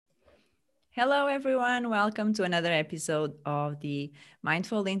Hello, everyone. Welcome to another episode of the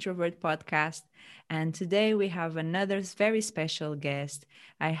Mindful Introvert podcast. And today we have another very special guest.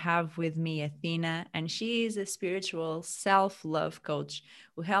 I have with me Athena, and she is a spiritual self love coach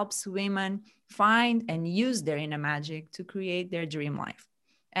who helps women find and use their inner magic to create their dream life.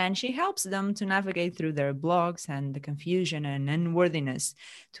 And she helps them to navigate through their blocks and the confusion and unworthiness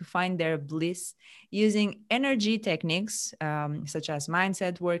to find their bliss using energy techniques such as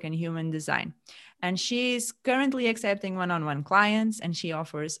mindset work and human design. And she is currently accepting one on one clients and she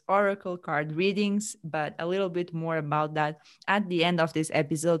offers oracle card readings, but a little bit more about that at the end of this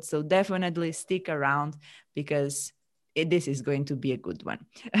episode. So definitely stick around because this is going to be a good one.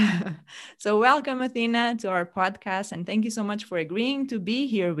 So welcome Athena to our podcast and thank you so much for agreeing to be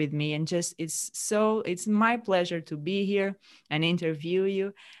here with me, and just it's my pleasure to be here and interview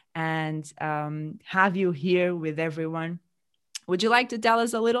you and have you here with everyone. Would you like to tell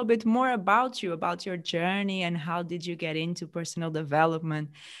us a little bit more about you, about your journey, and how did you get into personal development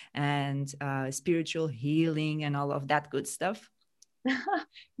and spiritual healing and all of that good stuff?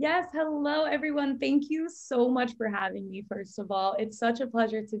 Yes, hello everyone. Thank you so much for having me. First of all, it's such a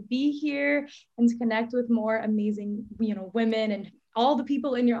pleasure to be here and to connect with more amazing, women and all the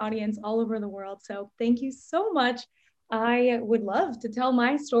people in your audience all over the world. So, thank you so much. I would love to tell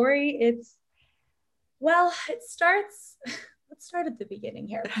my story. It starts let's start at the beginning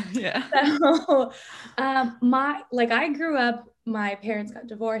here. Yeah. So, I grew up, my parents got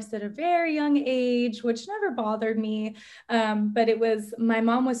divorced at a very young age, which never bothered me. But my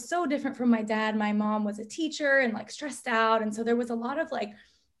mom was so different from my dad. My mom was a teacher and like stressed out. And so there was a lot of like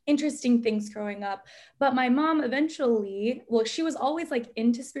interesting things growing up. But my mom eventually, well, she was always like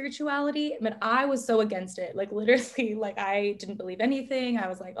into spirituality, but I was so against it. Like literally, like I didn't believe anything. I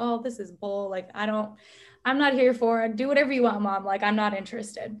was like, oh, this is bull. I'm not here for it. Do whatever you want, mom. Like I'm not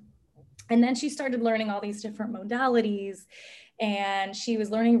interested. And then she started learning all these different modalities and she was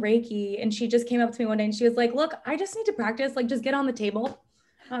learning Reiki. And she just came up to me one day and she was like, look, I just need to practice, like just get on the table.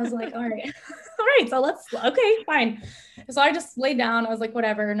 I was like, all right, all right, so okay, fine. So I just laid down. I was like,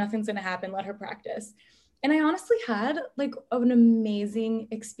 whatever, nothing's going to happen. Let her practice. And I honestly had like an amazing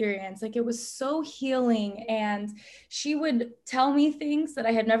experience. Like it was so healing. And she would tell me things that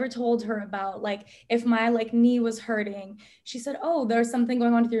I had never told her about. Like if my like knee was hurting, she said, oh, there's something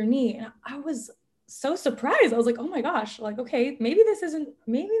going on with your knee. And I was so surprised. I was like, oh my gosh, like, okay, maybe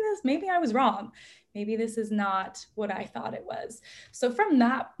I was wrong. Maybe this is not what I thought it was. So from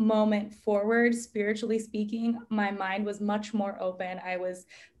that moment forward, spiritually speaking, my mind was much more open. I was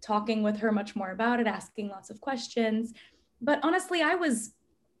talking with her much more about it, asking lots of questions. But honestly, I was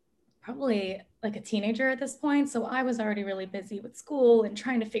probably like a teenager at this point. So I was already really busy with school and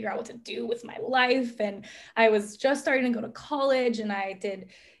trying to figure out what to do with my life. And I was just starting to go to college and I did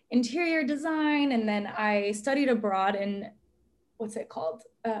interior design. And then I studied abroad in what's it called?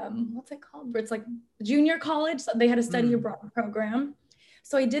 Where it's like junior college. So they had a study Mm. abroad program.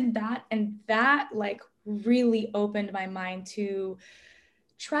 So I did that. And that like really opened my mind to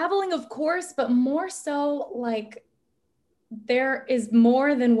traveling, of course, but more so like there is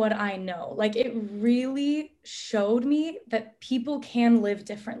more than what I know. Like it really showed me that people can live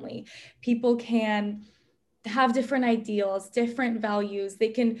differently. People can have different ideals, different values. They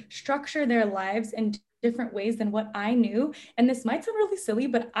can structure their lives in different ways than what I knew. And this might sound really silly,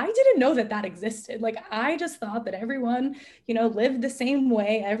 but I didn't know that that existed. Like I just thought that everyone, lived the same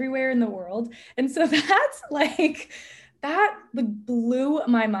way everywhere in the world. And so that blew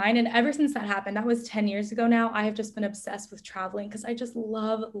my mind. And ever since that happened, that was 10 years ago now, I have just been obsessed with traveling because I just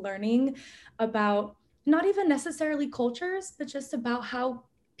love learning about not even necessarily cultures, but just about how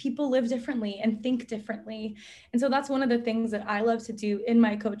people live differently and think differently. And so that's one of the things that I love to do in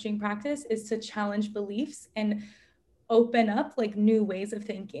my coaching practice is to challenge beliefs and open up like new ways of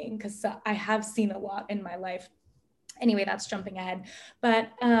thinking because I have seen a lot in my life. Anyway, that's jumping ahead.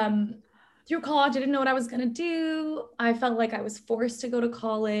 But through college, I didn't know what I was going to do. I felt like I was forced to go to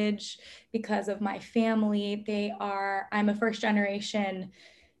college because of my family. I'm a first generation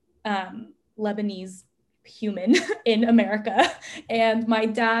Lebanese human in America, and my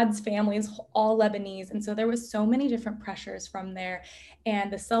dad's family is all Lebanese. And so there was so many different pressures from there.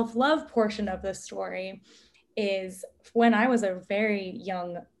 And the self-love portion of the story is when I was a very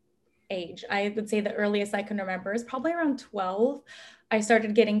young age. I would say the earliest I can remember is probably around 12. I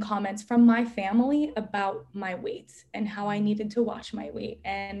started getting comments from my family about my weight and how I needed to watch my weight.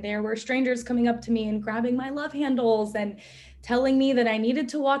 And there were strangers coming up to me and grabbing my love handles and telling me that I needed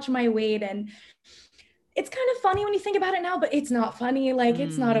to watch my weight. And it's kind of funny when you think about it now, but it's not funny. Like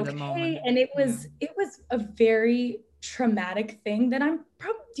it's not The okay. moment. And it Yeah. was it was a very traumatic thing that I'm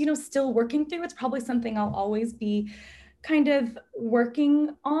probably, still working through. It's probably something I'll always be kind of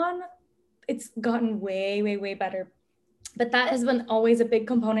working on. It's gotten way, way, way better. But that has been always a big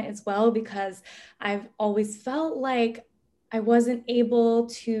component as well, because I've always felt like I wasn't able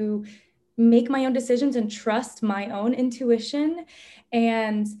to make my own decisions and trust my own intuition,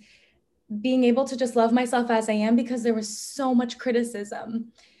 and being able to just love myself as I am, because there was so much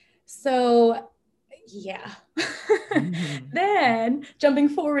criticism. So yeah. Mhm. Then jumping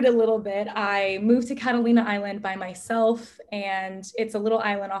forward a little bit, I moved to Catalina Island by myself, and it's a little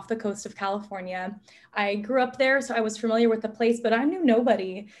island off the coast of California. I grew up there, so I was familiar with the place, but I knew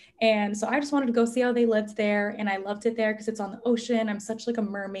nobody. And so I just wanted to go see how they lived there. And I loved it there because it's on the ocean. I'm such like a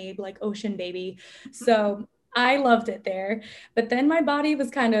mermaid, like ocean baby. So I loved it there. But then my body was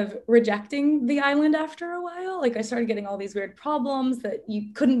kind of rejecting the island after a while. Like I started getting all these weird problems that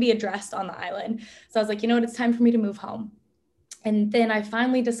you couldn't be addressed on the island. So I was like, you know what, it's time for me to move home. And then I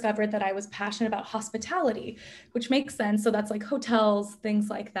finally discovered that I was passionate about hospitality, which makes sense. So that's like hotels, things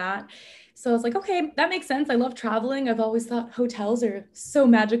like that. So I was like, okay, that makes sense. I love traveling. I've always thought hotels are so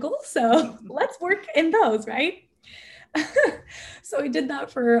magical. So let's work in those, right? So I did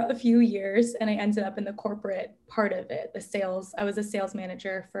that for a few years, and I ended up in the corporate part of it, the sales. I was a sales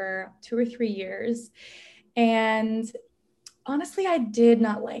manager for 2 or 3 years. And honestly, I did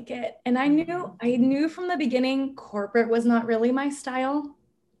not like it. And I knew from the beginning corporate was not really my style.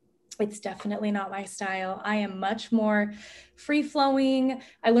 It's definitely not my style. I am much more free flowing.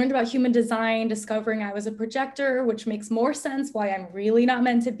 I learned about human design, discovering I was a projector, which makes more sense why I'm really not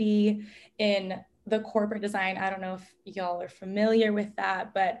meant to be in the corporate design. I don't know if y'all are familiar with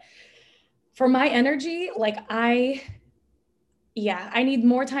that, but for my energy, like I need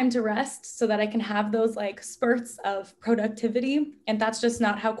more time to rest so that I can have those like spurts of productivity. And that's just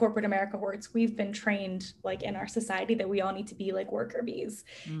not how corporate America works. We've been trained like in our society that we all need to be like worker bees,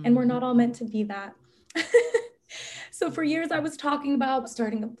 and we're not all meant to be that. So for years I was talking about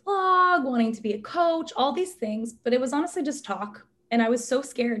starting a blog, wanting to be a coach, all these things, but it was honestly just talk. And I was so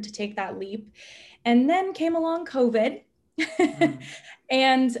scared to take that leap. And then came along COVID.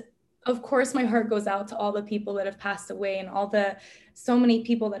 And of course, my heart goes out to all the people that have passed away, and so many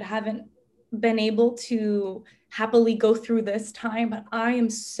people that haven't been able to happily go through this time. But I am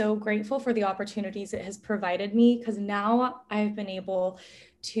so grateful for the opportunities it has provided me, because now I've been able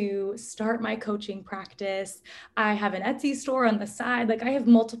to start my coaching practice. I have an Etsy store on the side. Like I have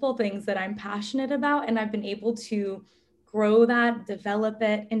multiple things that I'm passionate about, and I've been able to grow that, develop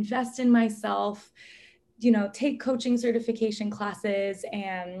it, invest in myself, take coaching certification classes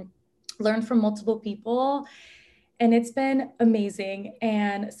and learn from multiple people. And it's been amazing.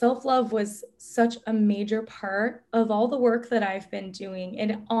 And self-love was such a major part of all the work that I've been doing.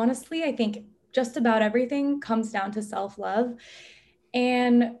 And honestly, I think just about everything comes down to self-love.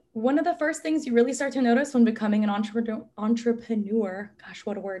 And one of the first things you really start to notice when becoming an entrepreneur, gosh,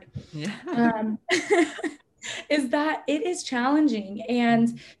 what a word, Yeah. is that it is challenging.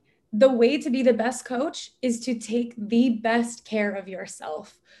 And the way to be the best coach is to take the best care of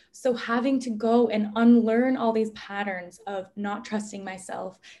yourself. So having to go and unlearn all these patterns of not trusting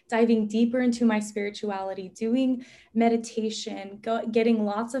myself, diving deeper into my spirituality, doing meditation, getting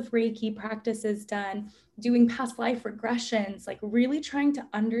lots of Reiki practices done, doing past life regressions, like really trying to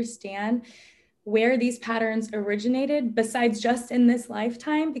understand where these patterns originated besides just in this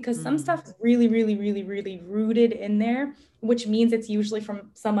lifetime, because some stuff is really, really, really, really rooted in there, which means it's usually from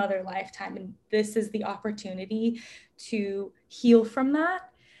some other lifetime. And this is the opportunity to heal from that.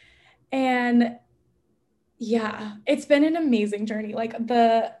 And yeah, it's been an amazing journey. Like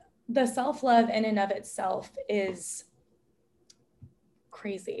the self-love in and of itself is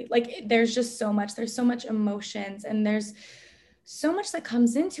crazy. Like there's just so much, there's so much emotions, and there's so much that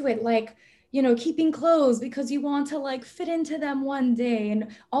comes into it. Like, keeping clothes because you want to like fit into them one day, and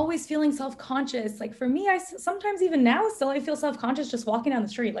always feeling self-conscious. Like for me, I sometimes even now still, I feel self-conscious just walking down the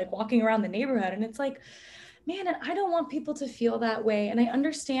street, like walking around the neighborhood. And it's like, man, and I don't want people to feel that way. And I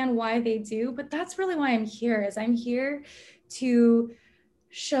understand why they do, but that's really why I'm here, is I'm here to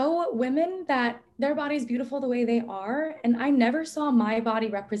show women that their body is beautiful the way they are. And I never saw my body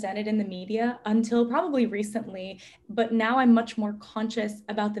represented in the media until probably recently, but now I'm much more conscious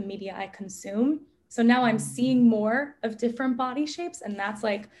about the media I consume. So now I'm seeing more of different body shapes. And that's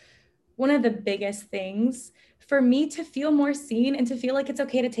like one of the biggest things for me, to feel more seen and to feel like it's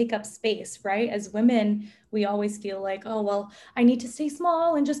okay to take up space, right? As women, we always feel like, oh, well, I need to stay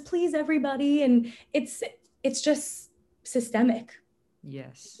small and just please everybody. And it's just systemic. It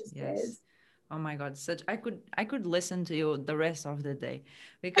Yes, just yes. is. Oh my God, such I could listen to you the rest of the day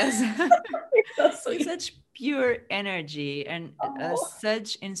because It's so it's sweet. such pure energy and Oh,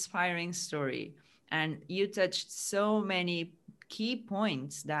 such inspiring story. And you touched so many key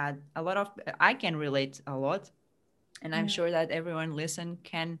points that a lot of I can relate a lot, and I'm yeah. sure that everyone listen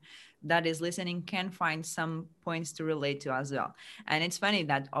can that is listening can find some points to relate to as well. And it's funny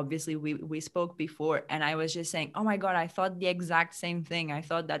that obviously we spoke before and I was just saying, oh my God, I thought the exact same thing. I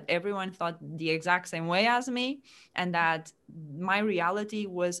thought that everyone thought the exact same way as me, and that my reality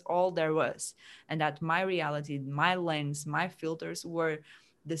was all there was, and that my reality, my lens, my filters were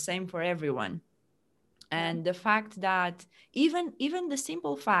the same for everyone. Yeah. And the fact that even the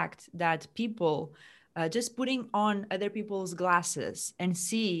simple fact that people just putting on other people's glasses and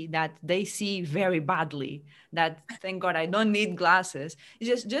see that they see very badly, that thank God I don't need glasses.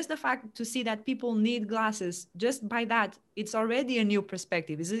 It's just the fact to see that people need glasses, just by that it's already a new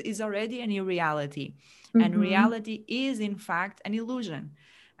perspective, is already a new reality. And Mm-hmm. reality is in fact an illusion,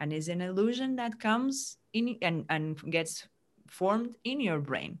 and is an illusion that comes in and gets formed in your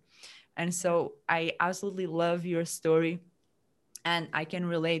brain. And so I absolutely love your story, and I can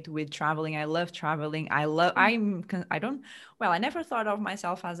relate with traveling. I love traveling. I don't, well, I never thought of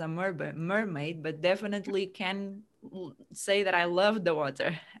myself as a mermaid, but definitely can say that I love the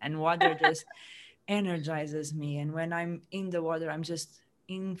water, and water just energizes me. And when I'm in the water, I'm just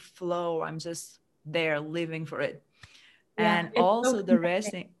in flow. I'm just there living for it. Yeah, And it's so also the connecting.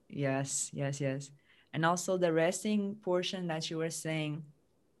 resting, yes, yes, yes. And also the resting portion that you were saying,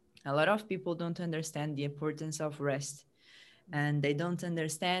 a lot of people don't understand the importance of rest, and they don't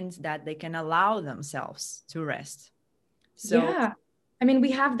understand that they can allow themselves to rest. So, Yeah. I mean,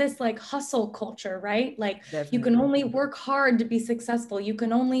 we have this like hustle culture, right? Like you can definitely. only work hard to be successful. You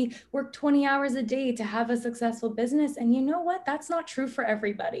can only work 20 hours a day to have a successful business. And you know what? That's not true for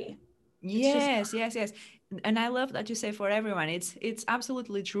everybody. It's just, Yes, yes, yes. And I love that you say for everyone. It's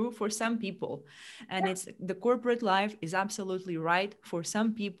absolutely true for some people. And yeah, it's the corporate life is absolutely right for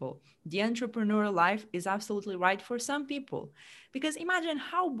some people. The entrepreneurial life is absolutely right for some people. Because imagine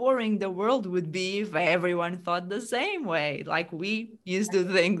how boring the world would be if everyone thought the same way. Like we used to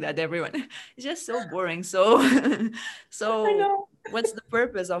think that everyone it's just so boring. So I so know. what's the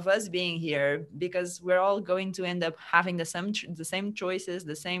purpose of us being here? Because we're all going to end up having the same choices,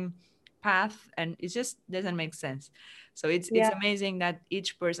 the same path, and it just doesn't make sense. So it's Yeah. amazing that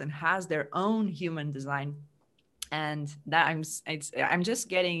each person has their own human design, and that I'm just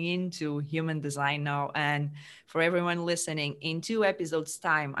getting into human design now. And for everyone listening, in 2 episodes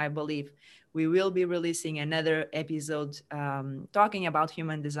time, I believe we will be releasing another episode talking about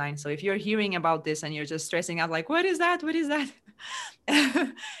human design. So if you're hearing about this and you're just stressing out like what is that, what is that,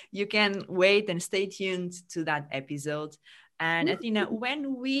 you can wait and stay tuned to that episode. And Athena,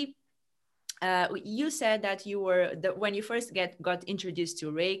 when we you said that when you first got introduced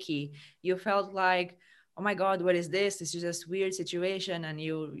to Reiki, you felt like, oh my God, what is this? This is just weird situation, and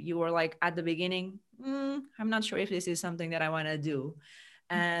you were like at the beginning, I'm not sure if this is something that I want to do.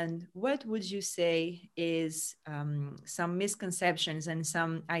 And what would you say is some misconceptions and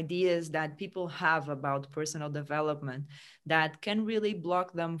some ideas that people have about personal development that can really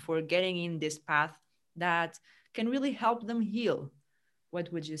block them for getting in this path, that can really help them heal?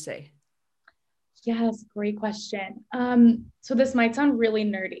 What would you say? Yes, great question. So this might sound really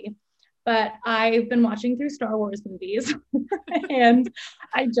nerdy, but I've been watching through Star Wars movies and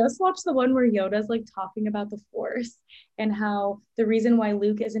I just watched the one where Yoda's like talking about the Force and how the reason why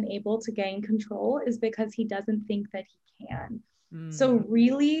Luke isn't able to gain control is because he doesn't think that he can. So Mm,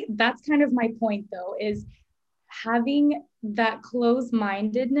 really, that's kind of my point though, is having that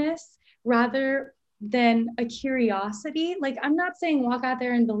closed-mindedness rather than a curiosity. Like, I'm not saying walk out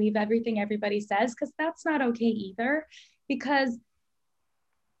there and believe everything everybody says, because that's not okay either. Because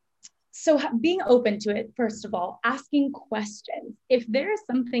so being open to it, first of all, asking questions. If there is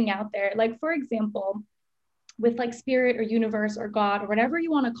something out there, like for example, with like spirit or universe or God or whatever you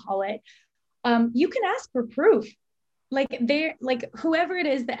want to call it, you can ask for proof. Like they're like whoever it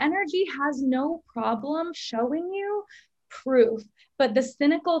is, the energy has no problem showing you proof. But the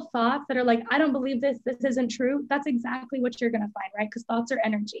cynical thoughts that are like, I don't believe this isn't true, that's exactly what you're going to find, right? Because thoughts are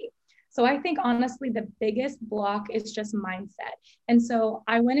energy. So I think honestly the biggest block is just mindset. And so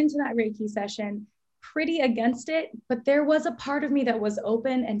I went into that Reiki session pretty against it, but there was a part of me that was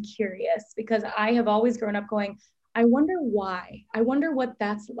open and curious because I have always grown up going, I wonder why. I wonder what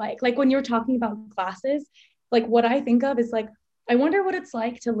that's like. Like when you're talking about glasses, like what I think of is like, I wonder what it's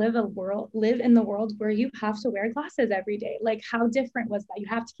like to live in the world where you have to wear glasses every day. Like how different was that? You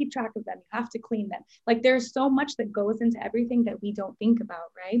have to keep track of them. You have to clean them. Like there's so much that goes into everything that we don't think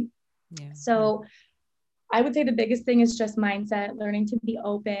about, right? Yeah. So I would say the biggest thing is just mindset, learning to be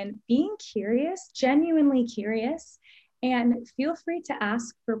open, being curious, genuinely curious, and feel free to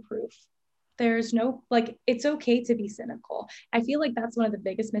ask for proof. There's no, like, it's okay to be cynical. I feel like that's one of the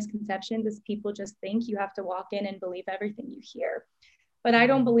biggest misconceptions is people just think you have to walk in and believe everything you hear. But I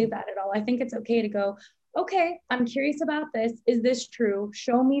don't believe that at all. I think it's okay to go, okay, I'm curious about this. Is this true?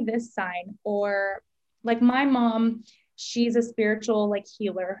 Show me this sign. Or like my mom, she's a spiritual like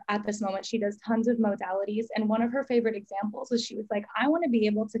healer at this moment. She does tons of modalities. And one of her favorite examples is she was like, I want to be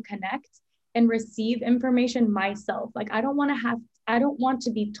able to connect and receive information myself. Like I don't want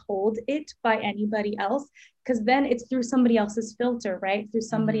to be told it by anybody else, because then it's through somebody else's filter, right? Through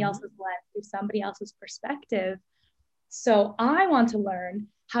somebody else's lens, through somebody else's perspective. So I want to learn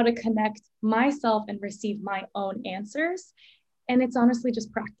how to connect myself and receive my own answers. And it's honestly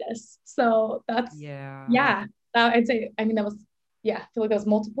just practice. So that's, yeah, I'd say, I mean, that was, yeah, I feel like that was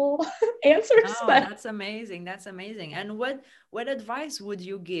multiple answers. Oh, But that's amazing. That's amazing. And what advice would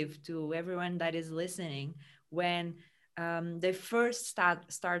you give to everyone that is listening when they first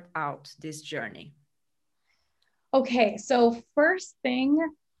start out this journey? okay, so first thing,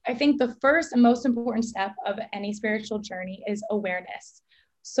 I think the first and most important step of any spiritual journey is awareness.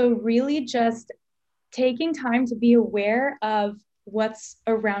 So really just taking time to be aware of what's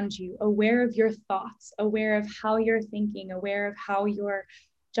around you, aware of your thoughts, aware of how you're thinking, aware of how you're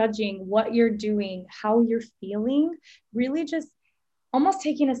judging, what you're doing, how you're feeling, really just almost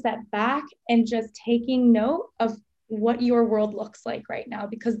taking a step back and just taking note of what your world looks like right now,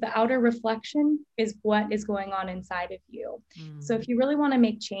 because the outer reflection is what is going on inside of you. So if you really want to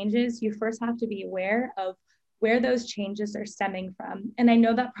make changes, you first have to be aware of where those changes are stemming from. And I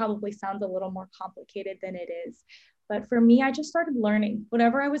know that probably sounds a little more complicated than it is. But for me, I just started learning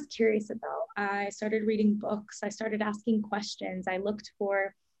whatever I was curious about. I started reading books. I started asking questions. I looked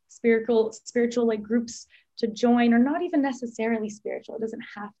for spiritual like groups to join, or not even necessarily spiritual. It doesn't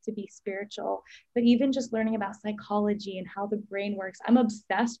have to be spiritual, but even just learning about psychology and how the brain works. I'm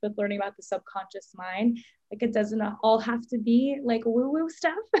obsessed with learning about the subconscious mind. Like it doesn't all have to be like woo-woo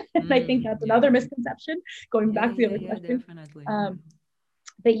stuff. And I think that's another misconception, going back to the other question. Definitely.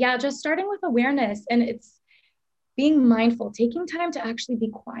 But yeah, just starting with awareness, and it's being mindful, taking time to actually be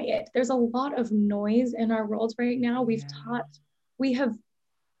quiet. There's a lot of noise in our world right now. We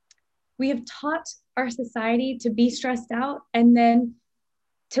have taught our society to be stressed out, and then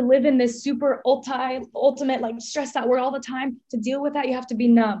to live in this super ultimate like stressed out world all the time. To deal with that, you have to be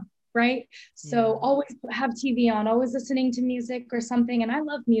numb, right? So always have TV on, always listening to music or something. And I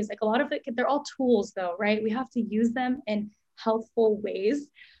love music. A lot of it, they're all tools though, right? We have to use them in healthful ways.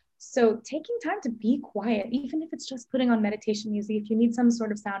 So taking time to be quiet, even if it's just putting on meditation music, if you need some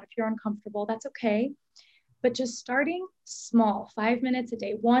sort of sound, if you're uncomfortable, that's okay. But just starting small, 5 minutes a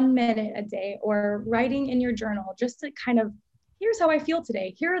day, 1 minute a day, or writing in your journal, just to kind of, here's how I feel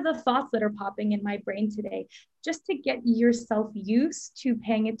today. Here are the thoughts that are popping in my brain today, just to get yourself used to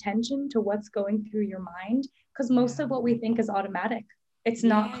paying attention to what's going through your mind. Because most of what we think is automatic. It's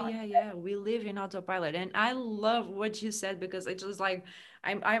not conscious. We live in autopilot. And I love what you said, because it's just like,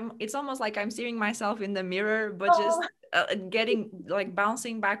 it's almost like I'm seeing myself in the mirror, but just getting like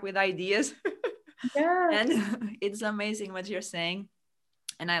bouncing back with ideas. Yeah. And it's amazing what you're saying.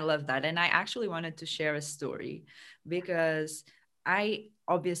 And I love that. And I actually wanted to share a story, because I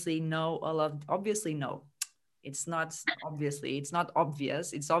obviously know obviously no, it's not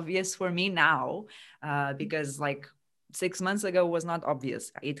obvious. It's obvious for me now, because like 6 months ago was not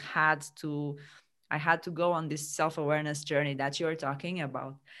obvious. I had to go on this self-awareness journey that you're talking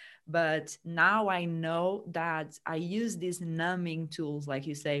about. But now I know that I use these numbing tools, like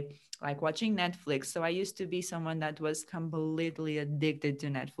you say, like watching Netflix. So I used to be someone that was completely addicted to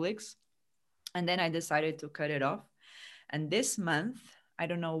Netflix. And then I decided to cut it off. And this month, I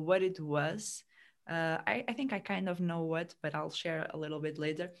don't know what it was. I think I kind of know what, but I'll share a little bit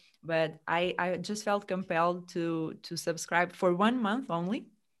later. But I just felt compelled to subscribe for 1 month only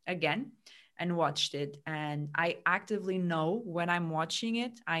again, and watched it. And I actively know when I'm watching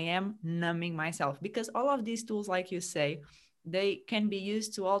it, I am numbing myself, because all of these tools, like you say, they can be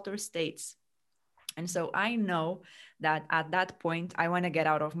used to alter states. And so I know that at that point, I want to get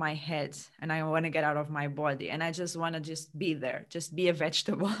out of my head and I want to get out of my body. And I just want to just be there, just be a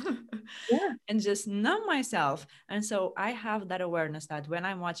vegetable and just numb myself. And so I have that awareness that when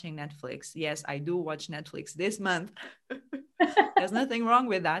I'm watching Netflix, yes, I do watch Netflix this month. There's nothing wrong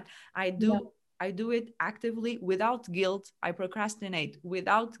with that. I do it actively without guilt. I procrastinate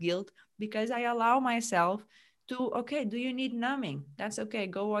without guilt, because I allow myself to, okay, do you need numbing? That's okay.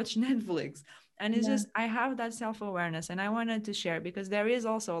 Go watch Netflix. And it's just, I have that self-awareness, and I wanted to share because there is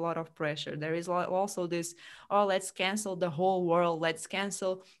also a lot of pressure. There is also this, oh, let's cancel the whole world, let's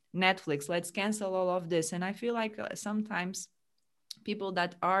cancel Netflix, let's cancel all of this. And I feel like sometimes people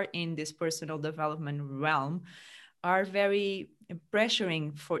that are in this personal development realm are very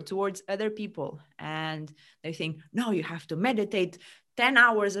pressuring for towards other people, and they think, no, you have to meditate 10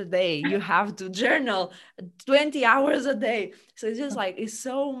 hours a day, you have to journal 20 hours a day. So it's just like, it's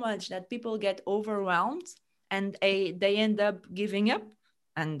so much that people get overwhelmed, and they end up giving up.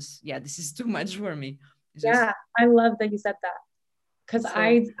 And yeah, this is too much for me. It's just Yeah, I love that you said that, because so.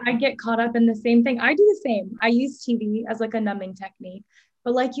 I get caught up in the same thing. I do the same. I use TV as like a numbing technique.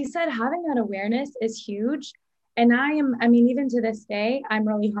 But like you said, having that awareness is huge. And I mean, even to this day, I'm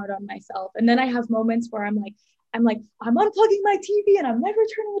really hard on myself. And then I have moments where I'm unplugging my TV and I'm never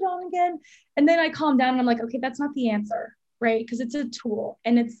turning it on again. And then I calm down and I'm like, okay, that's not the answer, right? Because it's a tool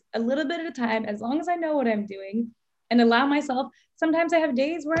and it's a little bit at a time, as long as I know what I'm doing and allow myself. Sometimes I have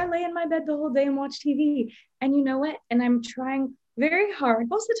days where I lay in my bed the whole day and watch TV. And you know what? And I'm trying very hard.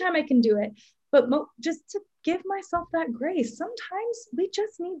 Most of the time I can do it, but just to give myself that grace. Sometimes we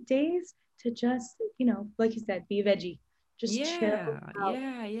just need days to just, like you said, be veggie, just chill out.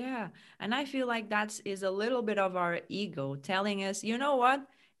 Yeah. And I feel like that is a little bit of our ego telling us, you know what?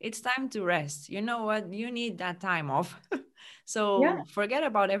 It's time to rest. You know what? You need that time off. Yeah. So forget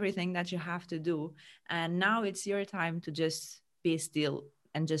about everything that you have to do. And now it's your time to just be still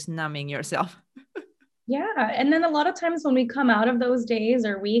and just numbing yourself. Yeah. And then a lot of times when we come out of those days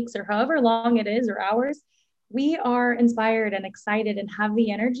or weeks or however long it is or hours, we are inspired and excited and have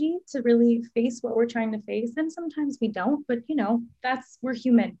the energy to really face what we're trying to face. And sometimes we don't, but we're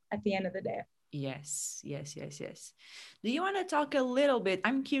human at the end of the day. Yes. Do you want to talk a little bit?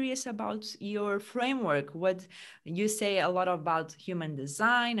 I'm curious about your framework. What you say a lot about human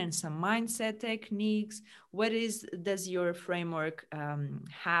design and some mindset techniques. What does your framework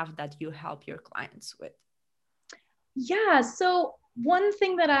have that you help your clients with? Yeah. So one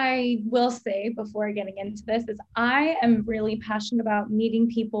thing that I will say before getting into this is I am really passionate about meeting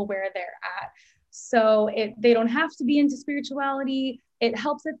people where they're at. So they don't have to be into spirituality. It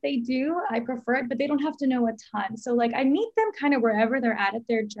helps if they do. I prefer it, but they don't have to know a ton. So like I meet them kind of wherever they're at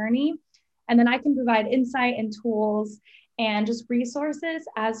their journey. And then I can provide insight and tools and just resources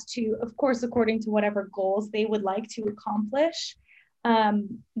as to, of course, according to whatever goals they would like to accomplish.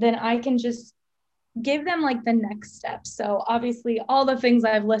 Then I can just give them like the next steps. So obviously all the things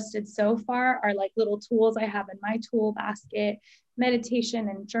I've listed so far are like little tools I have in my tool basket, meditation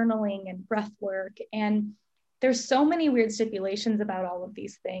and journaling and breath work. And there's so many weird stipulations about all of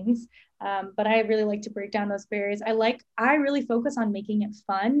these things. But I really like to break down those barriers. I really focus on making it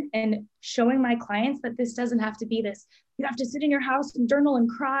fun and showing my clients that this doesn't have to be this, you have to sit in your house and journal and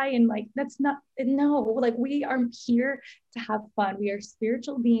cry. And like, that's not, no, like we are here to have fun. We are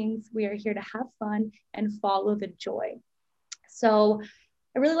spiritual beings. We are here to have fun and follow the joy. So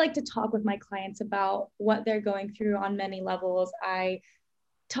I really like to talk with my clients about what they're going through on many levels. I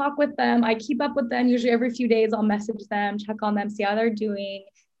talk with them. I keep up with them. Usually every few days, I'll message them, check on them, see how they're doing.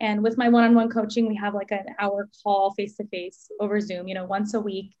 And with my one-on-one coaching, we have like an hour call face-to-face over Zoom, once a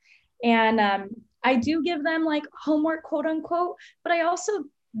week. And I do give them like homework, quote unquote, but I also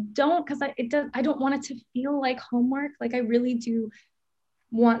don't, because I don't want it to feel like homework. Like I really do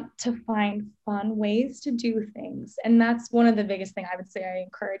want to find fun ways to do things. And that's one of the biggest thing I would say I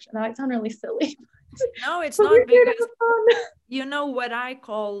encourage. And that might sound really silly. No, it's not, because you know what I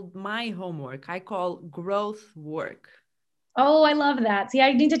call my homework? I call growth work. Oh, I love that. See,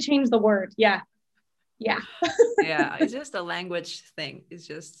 I need to change the word. Yeah. Yeah. Yeah, it's just a language thing.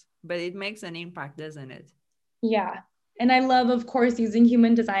 But it makes an impact, doesn't it? Yeah. And I love, of course, using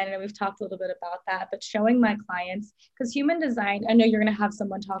human design. And we've talked a little bit about that, but showing my clients, because human design, I know you're going to have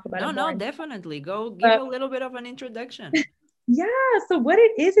someone talk about it more. No, definitely. Go give a little bit of an introduction. Yeah. So what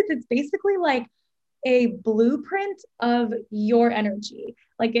it is, it's basically like a blueprint of your energy.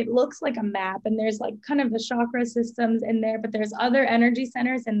 Like it looks like a map, and there's like kind of the chakra systems in there, but there's other energy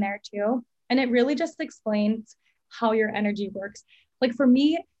centers in there too. And it really just explains how your energy works. Like for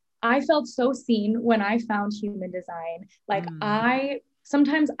me, I felt so seen when I found human design. Like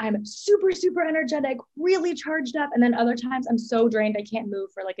sometimes I'm super, super energetic, really charged up. And then other times I'm so drained, I can't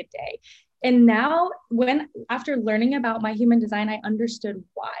move for like a day. And now after learning about my human design, I understood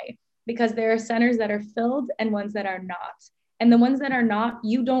why, because there are centers that are filled and ones that are not. And the ones that are not,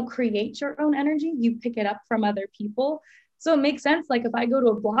 you don't create your own energy, you pick it up from other people. So it makes sense. Like if I go to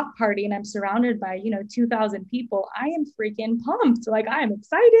a block party and I'm surrounded by, 2,000 people, I am freaking pumped. Like I am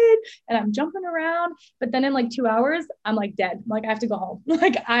excited and I'm jumping around. But then in like 2 hours, I'm like dead. Like I have to go home.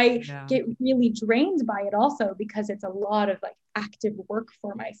 Like I Yeah. get really drained by it also because it's a lot of like active work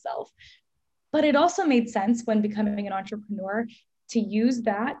for myself. But it also made sense when becoming an entrepreneur to use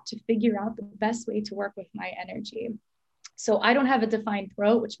that to figure out the best way to work with my energy. So I don't have a defined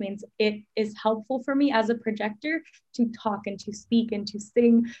throat, which means it is helpful for me as a projector to talk and to speak and to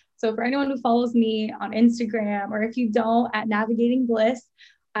sing. So for anyone who follows me on Instagram, or if you don't, at Navigating Bliss,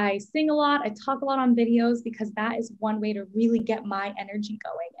 I sing a lot, I talk a lot on videos because that is one way to really get my energy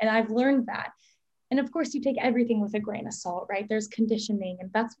going. And I've learned that. And of course, you take everything with a grain of salt, right? There's conditioning. And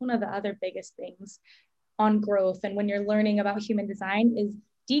that's one of the other biggest things on growth. And when you're learning about human design is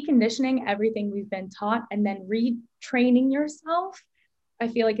deconditioning everything we've been taught and then retraining yourself. I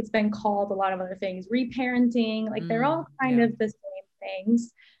feel like it's been called a lot of other things, reparenting, like they're all kind Yeah. of the same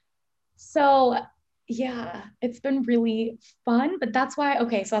things. So yeah, it's been really fun, but that's why,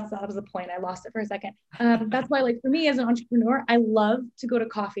 okay, so that was the point. I lost it for a second. That's why, like, for me as an entrepreneur, I love to go to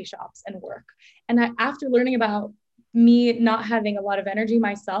coffee shops and work. And after learning about me not having a lot of energy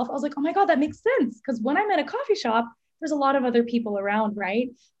myself, I was like, oh my God, that makes sense. Because when I'm at a coffee shop, there's a lot of other people around, right?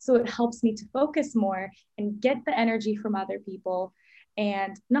 So it helps me to focus more and get the energy from other people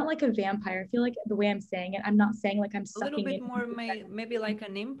and not like a vampire. I feel like the way I'm saying it, I'm not saying like I'm A little sucking bit in. more, maybe like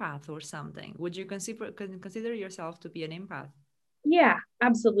an empath or something. Would you consider yourself to be an empath? Yeah,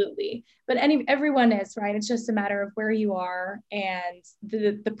 absolutely. But everyone is, right? It's just a matter of where you are and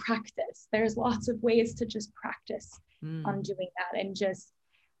the practice. There's lots of ways to just practice on Mm. doing that. And just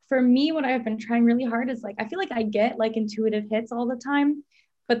for me, what I've been trying really hard is like I feel like I get like intuitive hits all the time,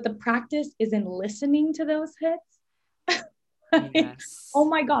 but the practice is in listening to those hits. Like, oh Yes.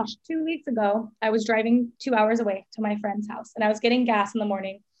 my gosh, 2 weeks ago, I was driving 2 hours away to my friend's house and I was getting gas in the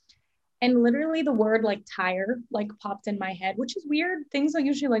morning. And literally the word like tire like popped in my head, which is weird. Things don't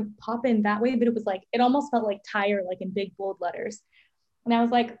usually like pop in that way, but it was like it almost felt like tire, like in big bold letters. And I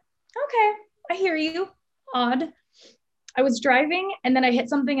was like, okay, I hear you. Odd. I was driving and then I hit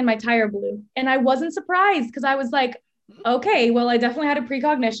something and my tire blew. And I wasn't surprised because I was like, okay, well, I definitely had a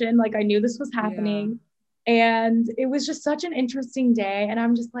precognition. Like I knew this was Yeah. happening. And it was just such an interesting day. And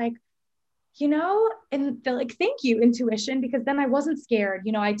I'm just like, and they're like, thank you, intuition, because then I wasn't scared.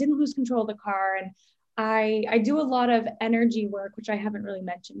 I didn't lose control of the car. And I do a lot of energy work, which I haven't really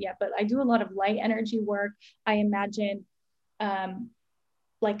mentioned yet, but I do a lot of light energy work. I imagine um,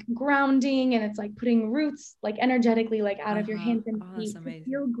 like grounding, and it's like putting roots like energetically like out of your Uh-huh. hands and Oh, that's feet to amazing.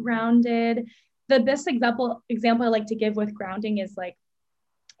 feel grounded. The best example I like to give with grounding is like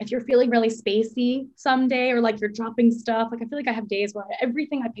if you're feeling really spacey someday or like you're dropping stuff, like I feel like I have days where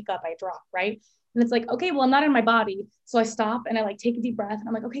everything I pick up, I drop, right? And it's like, okay, well, I'm not in my body. So I stop and I like take a deep breath and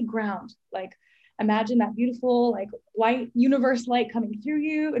I'm like, okay, ground. Like imagine that beautiful, like white universe light coming through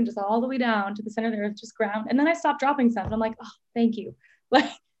you and just all the way down to the center of the earth, just ground. And then I stop dropping stuff and I'm like, oh, thank you. Like,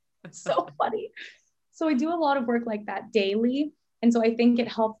 so funny. So I do a lot of work like that daily. And so I think it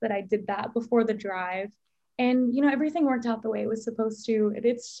helps that I did that before the drive. And, everything worked out the way it was supposed to.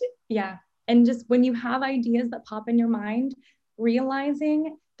 Yeah. And just when you have ideas that pop in your mind,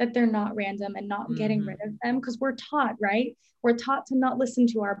 realizing that they're not random and not getting rid Hmm. of them, because we're taught, right? We're taught to not listen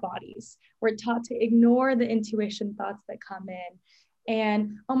to our bodies. We're taught to ignore the intuition thoughts that come in.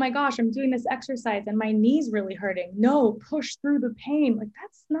 And oh my gosh, I'm doing this exercise and my knee's really hurting. No, push through the pain. Like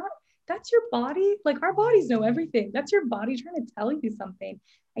that's your body. Like our bodies know everything. That's your body trying to tell you something.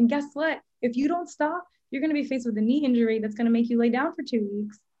 And guess what? If you don't stop, you're going to be faced with a knee injury that's going to make you lay down for 2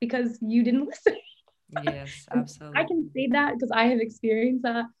 weeks because you didn't listen. Yes, And I absolutely. can say that because I have experienced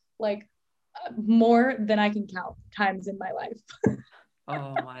that like more than I can count times in my life.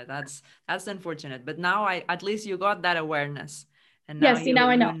 Oh my, that's unfortunate. But now I at least you got that awareness. And now Yes, see, now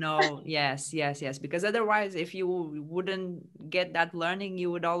I you know. know, yes, yes, yes. Because otherwise, if you wouldn't get that learning,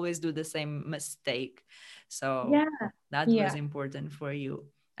 you would always do the same mistake. So Yeah. that was Yeah. important for you.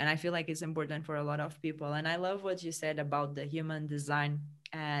 And I feel like it's important for a lot of people. And I love what you said about the human design.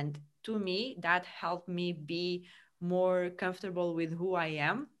 And to me, that helped me be more comfortable with who I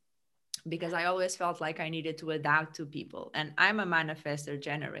am because I always felt like I needed to adapt to people. And I'm a manifester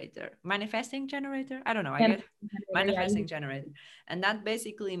generator, manifesting generator. I don't know. I And get yeah, manifesting generator. And that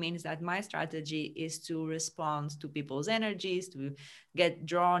basically means that my strategy is to respond to people's energies, to get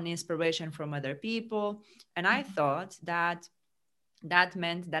drawn inspiration from other people. And I thought that that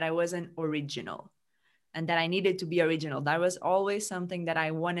meant that I wasn't original and that I needed to be original. That was always something that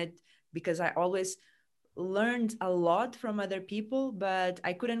I wanted because I always learned a lot from other people, but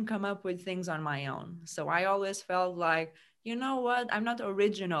I couldn't come up with things on my own. So I always felt like you know what, I'm not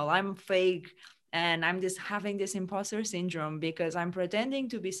original, I'm fake, and I'm just having this imposter syndrome because I'm pretending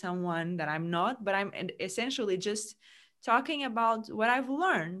to be someone that I'm not, but I'm essentially just talking about what I've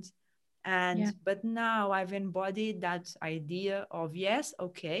learned. Yeah. And but now I've embodied that idea of, yes,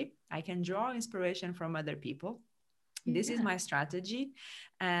 okay, I can draw inspiration from other people. This is Yeah. my strategy.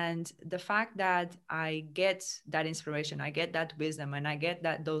 And the fact that I get that inspiration, I get that wisdom, and I get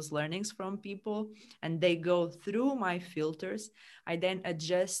that those learnings from people, and they go through my filters, I then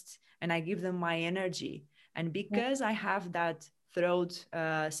adjust and I give them my energy. And Yeah. because I have that throat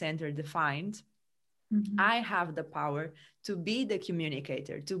center defined, Mhm. I have the power to be the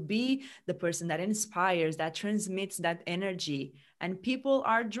communicator, to be the person that inspires, that transmits that energy. And people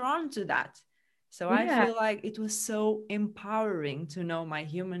are drawn to that. So I Yeah. feel like it was so empowering to know my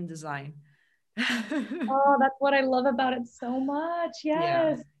human design. Oh, that's what I love about it so much. Yeah,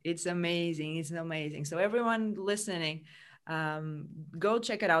 Yes. it's amazing. It's amazing. So everyone listening, um, go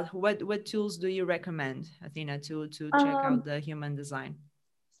check it out. What tools do you recommend, Athena, to check out Um, the human design?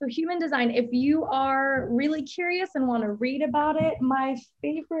 so human design, if you are really curious and want to read about it, my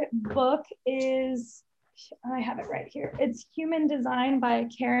favorite book is, I have it right here. It's Human Design by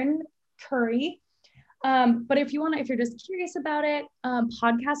Karen Curry. But if you want to, if you're just curious about it,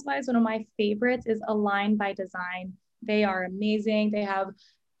 podcast wise, one of my favorites is Align by Design. They are amazing. They have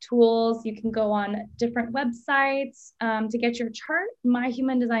tools. You can go on different websites to get your chart,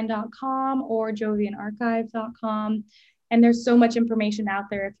 myhumandesign.com or jovianarchive.com. And there's so much information out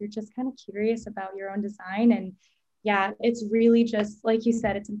there if you're just kind of curious about your own design. And yeah, it's really just, like you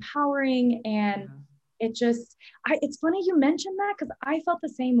said, it's empowering and Yeah. it just, it's funny you mentioned that because I felt the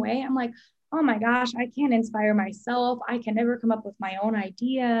same way. I'm like, oh my gosh, I can't inspire myself. I can never come up with my own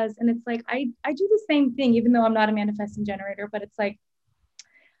ideas. And it's like, I do the same thing, even though I'm not a manifesting generator, but it's like,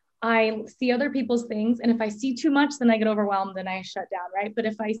 I see other people's things. And if I see too much, then I get overwhelmed and I shut down. Right. But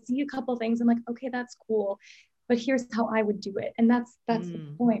if I see a couple things, I'm like, okay, that's cool. But here's how I would do it. And that's the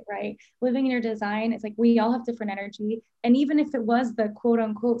Mm. point, right? Living in your design, it's like we all have different energy. And even if it was the quote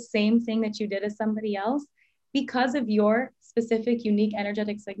unquote same thing that you did as somebody else, because of your specific, unique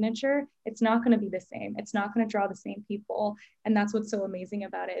energetic signature, it's not going to be the same. It's not going to draw the same people. And that's what's so amazing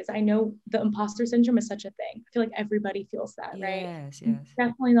about it is I know the imposter syndrome is such a thing. I feel like everybody feels that, right? Yes, yes.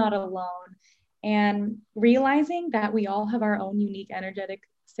 Definitely not alone. And realizing that we all have our own unique energetic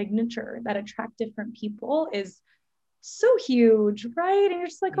signature that attract different people is so huge, right? And you're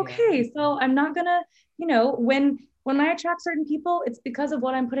just like, Yeah. okay, so I'm not gonna, when I attract certain people, it's because of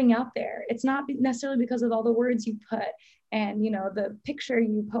what I'm putting out there. It's not necessarily because of all the words you put and the picture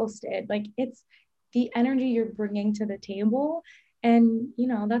you posted. Like it's the energy you're bringing to the table. And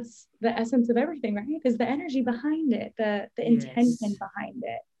that's the essence of everything, right? Is the energy behind it, the intention Yes. behind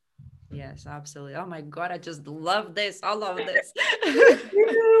it. Yes, absolutely. Oh my God, I just love this. I love this. Thank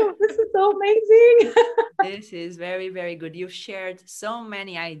you. This is so amazing. This is very, very good. You've shared so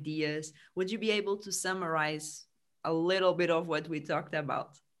many ideas. Would you be able to summarize a little bit of what we talked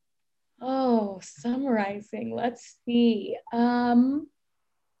about? Oh, summarizing. Let's see.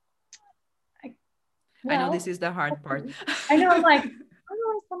 I, I know this well, is the hard part. I know I'm like, how do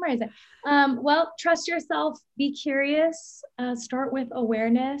I summarize it? Well, trust yourself, be curious, start with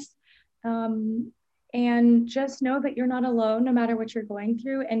awareness, um, and just know that you're not alone no matter what you're going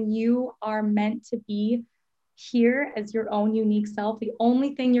through, and you are meant to be here as your own unique self. The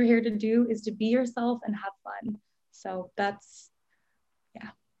only thing you're here to do is to be yourself and have fun. So that's, yeah.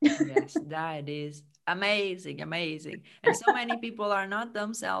 Yes, that is amazing, amazing. And so many people are not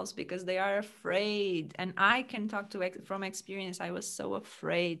themselves because they are afraid. And I can talk from experience. I was so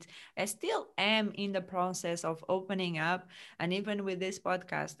afraid. I still am in the process of opening up. And even with this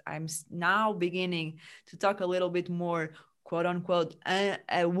podcast, I'm now beginning to talk a little bit more, quote unquote,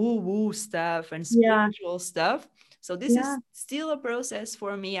 woo woo stuff and Yeah. spiritual stuff. So this Yeah. is still a process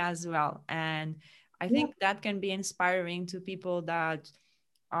for me as well. And I Yeah. think that can be inspiring to people that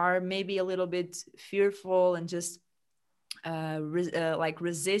are maybe a little bit fearful and just like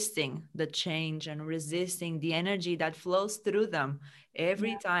resisting the change and resisting the energy that flows through them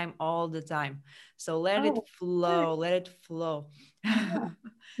every Yeah. time, all the time. So let it Oh, good. flow, let it flow. Yeah.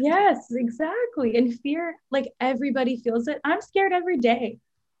 Yes, exactly. And fear, like everybody feels it. I'm scared every day.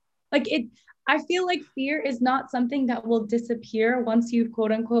 Like I feel like fear is not something that will disappear once you've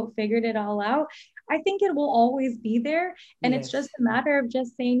quote unquote figured it all out. I think it will always be there. And it's just Yes, a matter of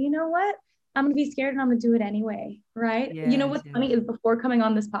just saying, you know what? I'm going to be scared and I'm going to do it anyway. Right. You know yes, what's yes. funny is before coming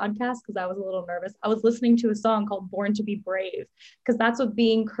on this podcast, because I was a little nervous, I was listening to a song called Born to Be Brave, because that's what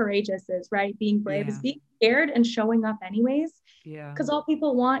being courageous is, right? Being brave is Yeah, being scared and showing up anyways. yeah, Because all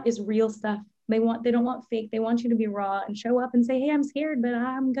people want is real stuff They don't want fake. They want you to be raw and show up and say, hey, I'm scared, but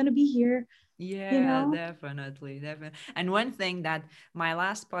I'm going to be here, you Yeah, know? definitely, definitely. And one thing that my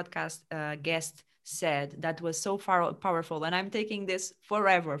last podcast guest said that was so far powerful, and I'm taking this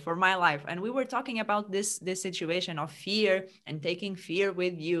forever for my life. And we were talking about this situation of fear and taking fear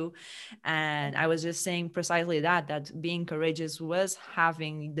with you, and I was just saying precisely that being courageous was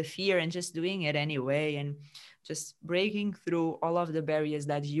having the fear and just doing it anyway, and just breaking through all of the barriers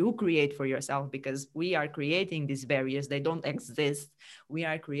that you create for yourself, because we are creating these barriers. They don't exist. We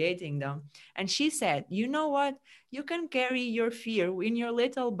are creating them. And she said, you know what? You can carry your fear in your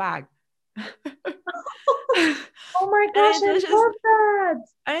little bag. And Oh my gosh, it I was just love that.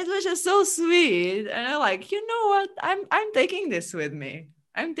 and it was just so sweet. And I'm like, you know what? I'm taking this with me.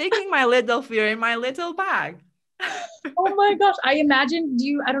 I'm taking my little fear in my little bag. Oh my gosh. I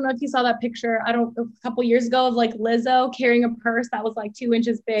don't know if you saw that picture, a couple years ago of like Lizzo carrying a purse that was like 2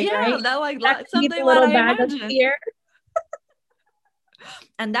 inches big, Yeah, right? that like That could be the something that little I bag of imagined. fear.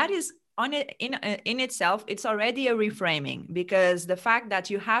 And that is on it in itself, it's already a reframing, because the fact that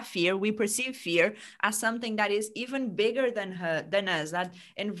you have fear, we perceive fear as something that is even bigger than us, that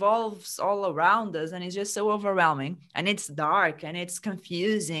involves all around us, and it's just so overwhelming, and it's dark, and it's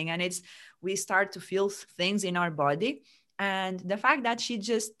confusing, and it's we start to feel things in our body. And the fact that she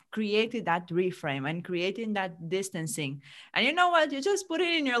just created that reframe and creating that distancing, and you know what, you just put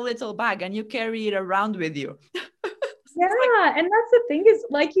it in your little bag and you carry it around with you. It's like, Yeah. And that's the thing is,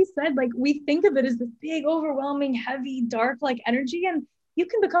 like you said, like we think of it as this big, overwhelming, heavy, dark like energy, and you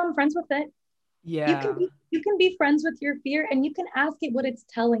can become friends with it. yeah. You can be friends with your fear and you can ask it what it's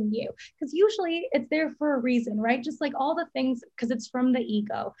telling you, because usually it's there for a reason, right? Just like all the things, because it's from the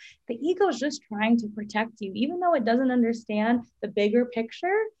ego is just trying to protect you, even though it doesn't understand the bigger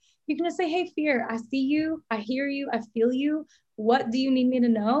picture. You can just say, hey, fear, I see you, I hear you, I feel you. What do you need me to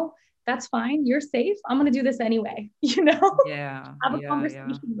know? That's fine, you're safe, I'm going to do this anyway. Yeah, Have a yeah, yeah,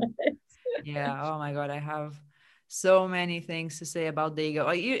 conversation with it. yeah. Oh my God, I have so many things to say about the ego.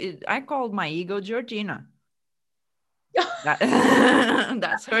 I called my ego Georgina. That,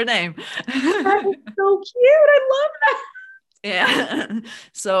 that's her name. That is so cute, I love that. Yeah.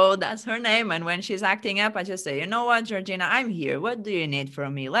 So that's her name. And when she's acting up, I just say, you know what, Georgina, I'm here. What do you need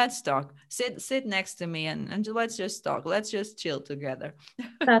from me? Let's talk. Sit next to me and let's just talk. Let's just chill together.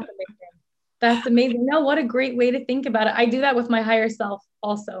 That's amazing. That's amazing. No, what a great way to think about it. I do that with my higher self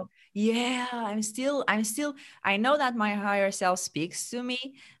also. Yeah, I know that my higher self speaks to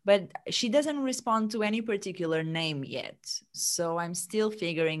me, but she doesn't respond to any particular name yet. So I'm still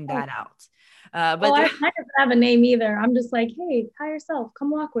figuring Oh, that out. oh, But I doesn't have a name either. I'm just like, hey, higher self,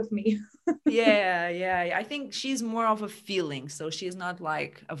 come walk with me. yeah, yeah, I think she's more of a feeling. So she's not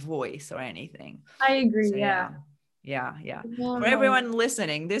like a voice or anything. I agree. So Yeah. yeah, yeah, yeah. For Wow. everyone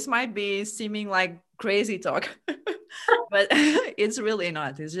listening, this might be seeming like crazy talk, but it's really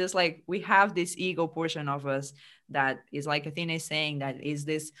not. It's just like we have this ego portion of us that is, like Athena is saying, that is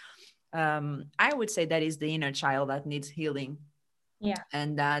this. I would say that is the inner child that needs healing, Yeah.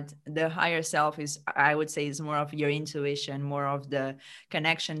 and that the higher self is, I would say, is more of your intuition, more of the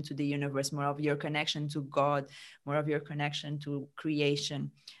connection to the universe, more of your connection to God, more of your connection to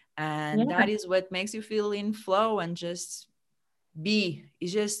creation. And Yeah. that is what makes you feel in flow and just be.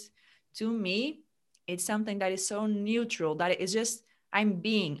 It's just, to me, it's something that is so neutral, that it's just, I'm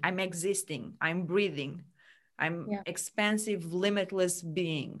being, I'm existing, I'm breathing, I'm Yeah. expansive, limitless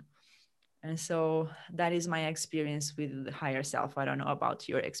being. And so that is my experience with the higher self. I don't know about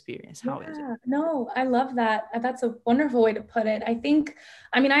your experience. How is it? Yeah. No, I love that. That's a wonderful way to put it. I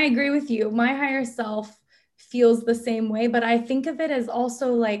mean, I agree with you. My higher self feels the same way, but I think of it as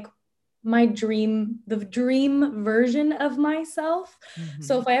also like the dream version of myself.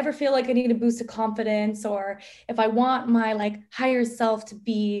 So Mhm. if I ever feel like I need a boost of confidence, or if I want my like higher self to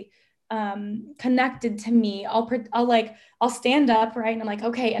be connected to me, I'll stand up, right? And I'm like,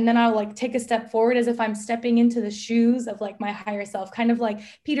 okay. And then I'll like take a step forward as if I'm stepping into the shoes of like my higher self, kind of like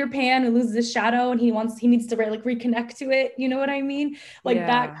Peter Pan who loses his shadow and he needs to like reconnect to it. You know what I mean? Like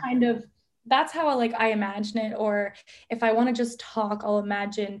that Yeah. kind of, that's how I imagine it. Or if I want to just talk, I'll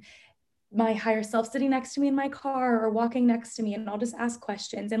imagine my higher self sitting next to me in my car or walking next to me, and I'll just ask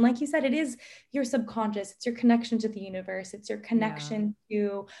questions. And like you said, it is your subconscious, it's your connection to the universe, it's your Yeah. connection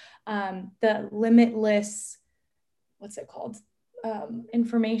to the limitless, what's it called,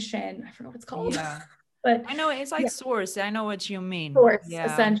 information, I forgot what it's called. Yeah. But I know it's like yeah, source. I know what you mean. source Yeah.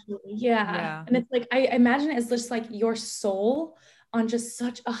 essentially. Yeah. Yeah. And it's like I imagine it's just like your soul on just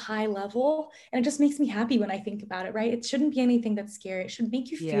such a high level. And it just makes me happy when I think about it, right? It shouldn't be anything that's scary. It should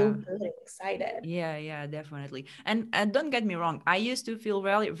make you feel Yeah. good and excited. Yeah, definitely. And don't get me wrong, I used to feel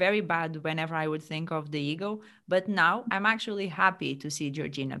very, very bad whenever I would think of the ego, but now I'm actually happy to see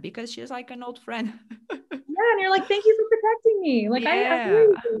Georgina because she's like an old friend. Yeah. And you're like, thank you for protecting me. Like, I Yeah.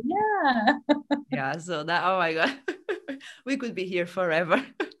 agree. Yeah. Yeah. So that, oh my God, we could be here forever.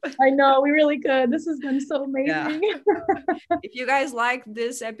 I know, we really could. This has been so Yeah. amazing. If you guys like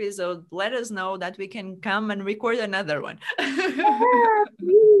this episode, let us know that we can come and record another one. Yeah,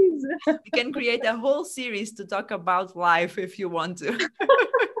 please. We can create a whole series to talk about life if you want to.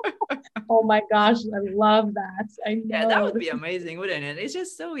 Oh my gosh, I love that. I Yeah, that know. would be amazing, wouldn't it? It's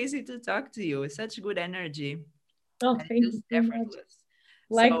just so easy to talk to you. It's such good energy Oh, and thank it's you just so much. effortless.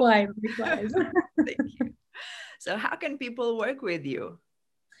 So Likewise, likewise. thank you. So how can people work with you?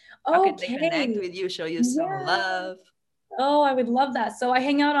 How can they connect Okay. with you, show you some Yeah. love? Oh, I would love that. So I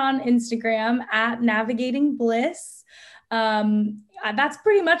hang out on Instagram at Navigating Bliss. That's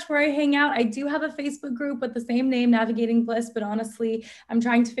pretty much where I hang out. I do have a Facebook group with the same name, Navigating Bliss, but honestly, I'm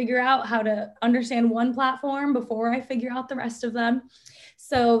trying to figure out how to understand one platform before I figure out the rest of them.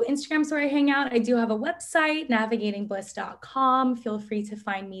 So Instagram's where I hang out. I do have a website, navigatingbliss.com. Feel free to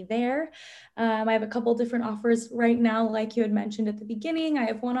find me there. I have a couple different offers right now, like you had mentioned at the beginning. I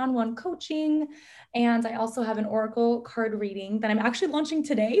have one-on-one coaching, and I also have an Oracle card reading that I'm actually launching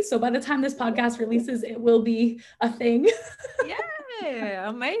today. So by the time this podcast releases, it will be a thing. Yeah,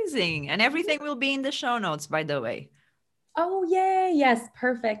 amazing. And everything will be in the show notes, by the way. Oh, yay. Yes,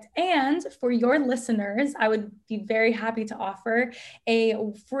 perfect. And for your listeners, I would be very happy to offer a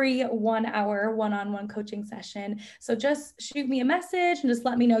free 1 hour one-on-one coaching session. So just shoot me a message and just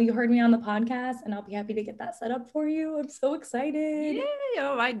let me know you heard me on the podcast, and I'll be happy to get that set up for you. I'm so excited. Yay!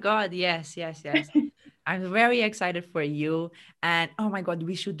 Oh my God. Yes. I'm very excited for you. And oh my God,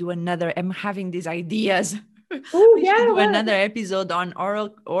 we should do another. I'm having these ideas. Oh, We should yeah. do What? another episode on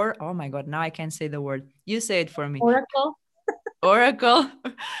oral or oh my God, now I can't say the word. You say it for me. Oracle. Oracle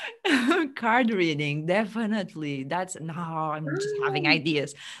card reading. Definitely. That's no, I'm just having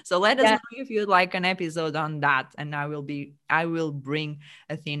ideas. So let us Yeah. know if you'd like an episode on that. And I will bring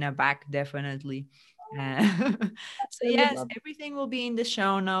Athena back definitely. So I would yes, love it. everything will be in the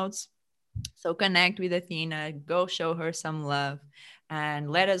show notes. So connect with Athena, go show her some love, and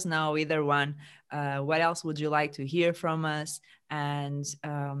let us know either one. What else would you like to hear from us? And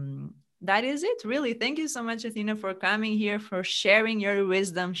that is it, really. Thank you so much, Athena, for coming here, for sharing your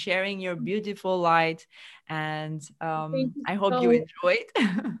wisdom, sharing your beautiful light. And Thank you I hope you so.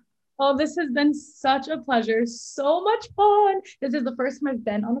 enjoyed. Oh, this has been such a pleasure. So much fun. This is the first time I've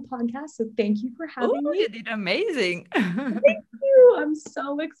been on a podcast, so thank you for Oh, having me. you did amazing. Thank you. I'm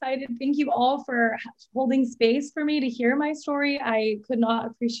so excited. Thank you all for holding space for me to hear my story. I could not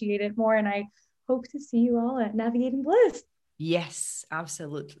appreciate it more, and I hope to see you all at Navigating Bliss. Yes,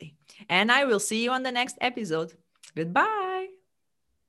 absolutely. And I will see you on the next episode. Goodbye.